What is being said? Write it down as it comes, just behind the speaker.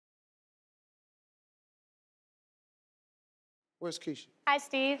Where's Keisha? Hi,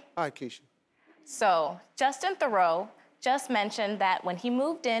 Steve. Hi, Keisha. So, Justin Theroux just mentioned that when he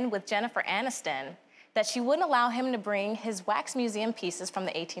moved in with Jennifer Aniston, that she wouldn't allow him to bring his wax museum pieces from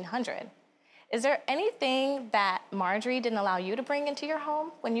the 1800s. Is there anything that Marjorie didn't allow you to bring into your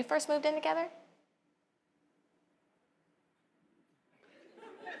home when you first moved in together?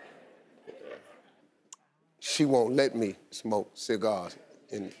 She won't let me smoke cigars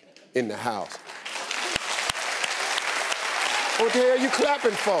in the house. What the hell are you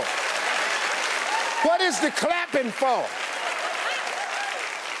clapping for? What is the clapping for?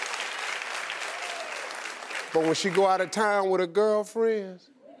 But when she go out of town with her girlfriends,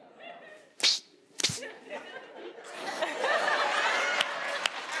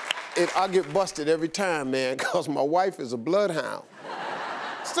 I get busted every time, man, because my wife is a bloodhound.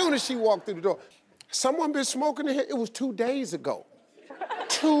 As soon as she walked through the door, someone been smoking in here? It was 2 days ago.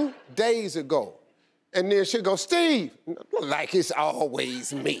 2 days ago. And then she'll go, Steve, like it's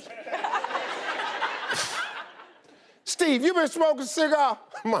always me. Steve, you been smoking a cigar?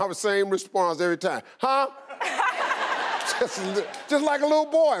 My same response every time. Huh? just like a little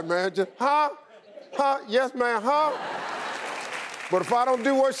boy, man. Just, huh? Huh? Yes, man, huh? But if I don't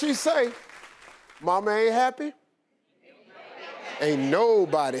do what she say, mama ain't happy. Ain't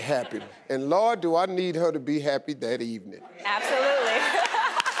nobody happy. And Lord, do I need her to be happy that evening. Absolutely.